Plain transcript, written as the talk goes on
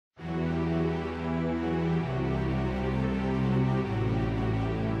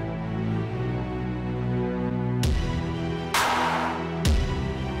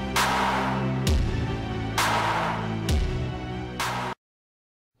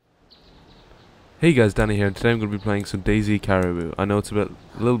Hey guys, Danny here, and today I'm going to be playing some DayZ Caribou. I know it's a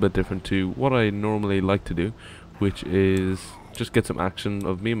little bit different to what I normally like to do, which is just get some action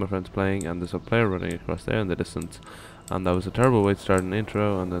of me and my friends playing, and there's a player running across there in the distance. And that was a terrible way to start an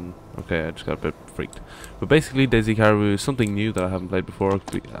intro, and then, okay, I just got a bit freaked. But basically, DayZ Caribou is something new that I haven't played before,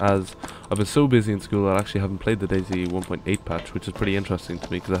 as I've been so busy in school that I actually haven't played the DayZ 1.8 patch, which is pretty interesting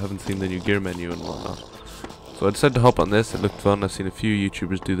to me, because I haven't seen the new gear menu and whatnot. So I decided to hop on this. It looked fun. I've seen a few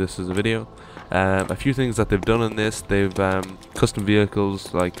YouTubers do this as a video. A few things that they've done in this, they've custom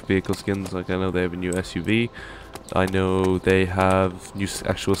vehicles, like vehicle skins. Like I know they have a new SUV. I know they have new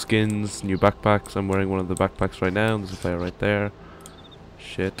actual skins, new backpacks. I'm wearing one of the backpacks right now. There's a player right there.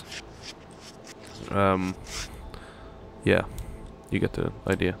 Shit. Yeah, you get the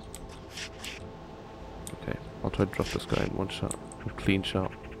idea. Okay, I'll try to drop this guy in one shot, a clean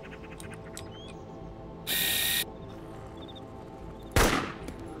shot.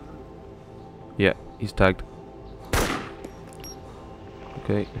 Yeah, he's tagged.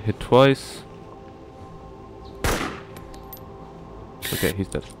 Okay, hit twice. Okay, he's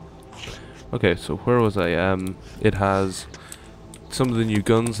dead. Okay, so where was I? It has some of the new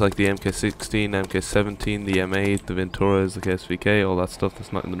guns like the MK16, MK17, the M8, the Venturas, the KSVK, all that stuff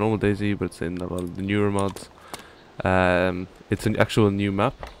that's not in the normal DayZ, but it's in a lot of the newer mods. It's an actual new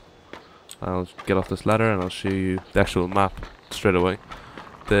map. I'll get off this ladder and I'll show you the actual map straight away.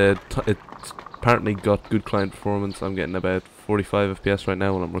 It's apparently got good client performance. I'm getting about 45 FPS right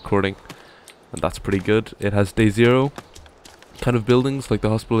now when I'm recording, and that's pretty good. It has Dayzero kind of buildings, like the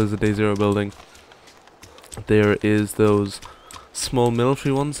hospital is a Dayzero building. There is those small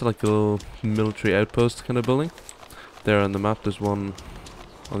military ones, like the little military outpost kind of building. There on the map, there's one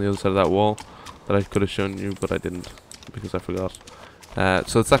on the other side of that wall that I could have shown you, but I didn't because I forgot.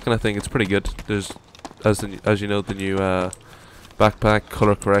 So it's that kind of thing. It's pretty good. There's, as you know, the new backpack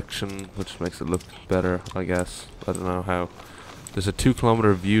color correction, which makes it look better, I guess. I don't know how. There's a 2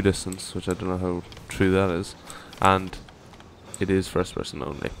 kilometer view distance, which I don't know how true that is, and it is first person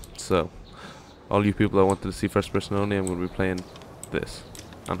only. So all you people that wanted to see first person only, I'm going to be playing this,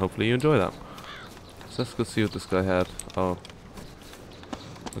 and hopefully you enjoy that. So let's go see what this guy had. Oh,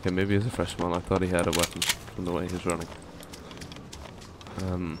 okay, maybe he's a freshman. I thought he had a weapon from the way he's running.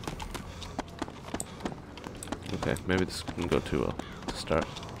 Okay, maybe this didn't go too well to start.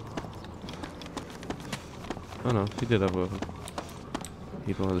 Oh no, he did have a weapon.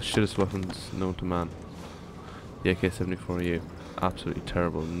 He had one of the shittest weapons known to man. The AK-74U. Absolutely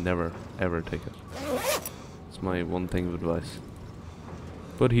terrible. Never, ever take it. It's my one thing of advice.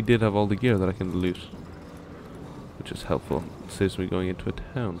 But he did have all the gear that I can loot, which is helpful. It saves me going into a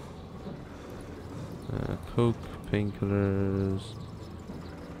town. Coke, painkillers.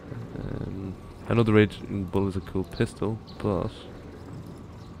 I know the Raging Bull is a cool pistol, but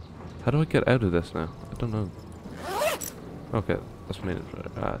how do I get out of this now? I don't know. Okay, that's made it.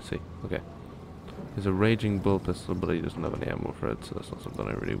 I see. Okay. There's a Raging Bull pistol, but he doesn't have any ammo for it, so that's not something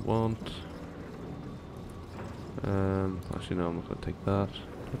I really want. Actually no, I'm not gonna take that.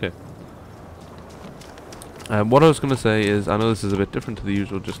 Okay. What I was gonna say is, I know this is a bit different to the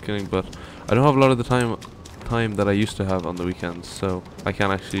usual just killing, but I don't have a lot of the time that I used to have on the weekends, so I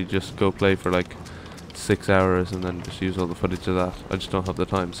can't actually just go play for like 6 hours and then just use all the footage of that. I just don't have the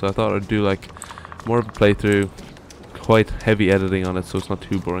time, so I thought I'd do like more of a playthrough, quite heavy editing on it, so it's not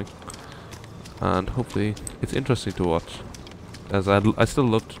too boring, and hopefully it's interesting to watch, as I still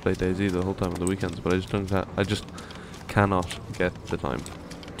love to play DayZ the whole time on the weekends, but I just cannot get the time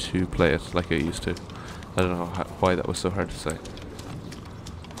to play it like I used to. I don't know why that was so hard to say.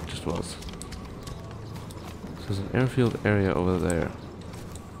 It just was. There's an airfield area over there,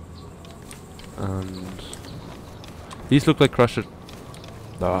 and these look like crushed.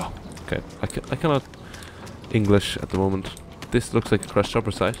 Ah, okay. I cannot English at the moment. This looks like a crushed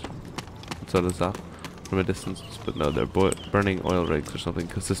upper site. So does that from a distance, but no, they're burning oil rigs or something,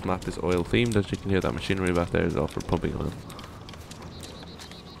 because this map is oil themed. As you can hear, that machinery back there is all for pumping oil.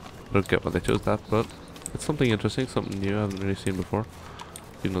 I don't get why they chose that, but it's something interesting, something new I haven't really seen before,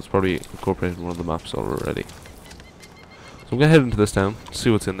 even though it's probably incorporated in one of the maps already. So I'm going to head into this town, see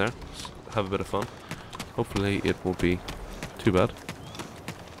what's in there, have a bit of fun. Hopefully it won't be too bad.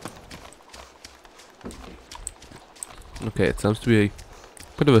 Okay, it seems to be a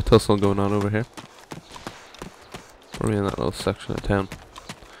bit of a tussle going on over here. Probably in that little section of town.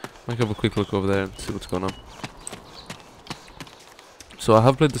 Might have a quick look over there and see what's going on. So I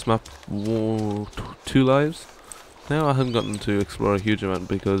have played this map 2 lives. Now I haven't gotten to explore a huge amount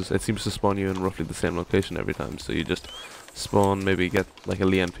because it seems to spawn you in roughly the same location every time, so you just spawn, maybe get like a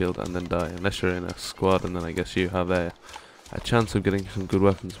Lee Enfield and then die, unless you're in a squad, and then I guess you have a chance of getting some good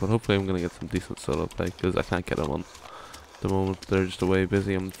weapons, but hopefully I'm going to get some decent solo play, because I can't get them on the moment. They're just away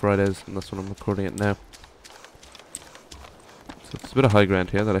busy on Fridays, and that's when I'm recording it now. So it's a bit of high ground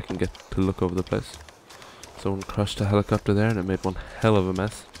here that I can get to look over the place. Someone crashed a helicopter there and it made one hell of a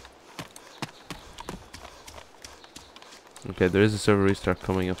mess. Okay, there is a server restart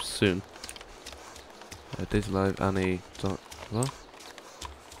coming up soon. DayZ Live and a... What?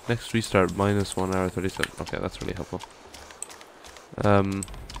 Next restart minus 1 hour 37. Okay, that's really helpful.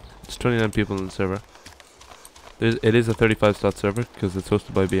 It's 29 people in the server. It is a 35 slot server because it's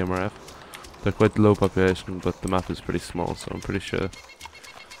hosted by BMRF. They're quite low population, but the map is pretty small, so I'm pretty sure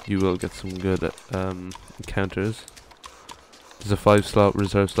you will get some good encounters. There's a 5 slot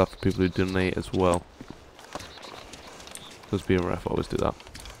reserve slot for people who donate as well, because BMRF always do that,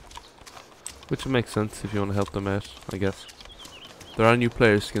 which makes sense if you want to help them out, I guess. There are new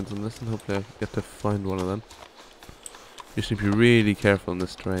player skins on this, and hopefully I get to find one of them. You should be really careful in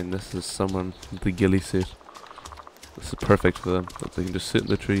this terrain. This is someone with the ghillie suit. This is perfect for them, but they can just sit in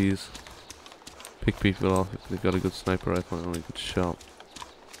the trees, pick people off if they've got a good sniper rifle and a good shot.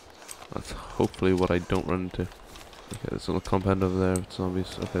 That's hopefully what I don't run into. Okay, there's a little compound over there with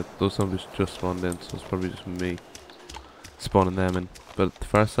zombies. Okay, those zombies just spawned in, so it's probably just me spawning them in. But at the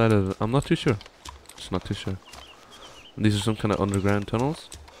far side of it, I'm not too sure. Just not too sure. And these are some kind of underground tunnels.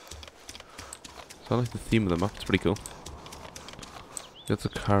 So I like the theme of the map, it's pretty cool. That's a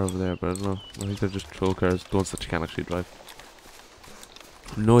car over there, but I don't know. I think they're just troll cars, the ones that you can't actually drive.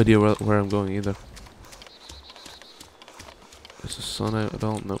 No idea where I'm going either. Is the sun out at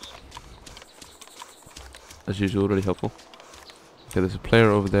all? Nope. As usual, really helpful. Okay, there's a player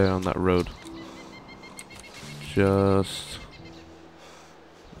over there on that road. Just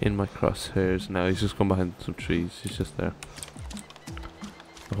in my crosshairs now. He's just gone behind some trees. He's just there.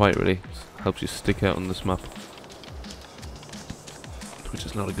 The white really helps you stick out on this map, which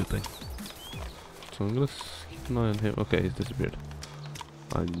is not a good thing. So I'm gonna keep an eye on him. Okay, he's disappeared.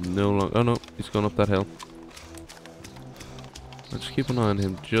 I no longer. Oh no, he's gone up that hill. I'll just keep an eye on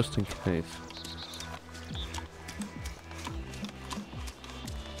him just in case.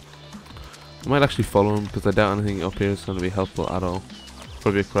 I might actually follow him because I doubt anything up here is going to be helpful at all.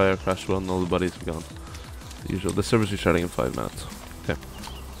 Probably a cryo crash run, all the bodies have gone. The usual. The server's restarting in 5 minutes. Okay.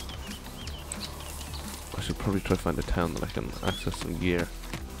 I should probably try to find a town that I can access some gear.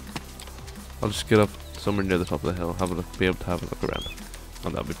 I'll just get up somewhere near the top of the hill, be able to have a look around.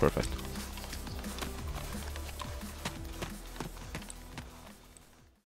 And that'll be perfect.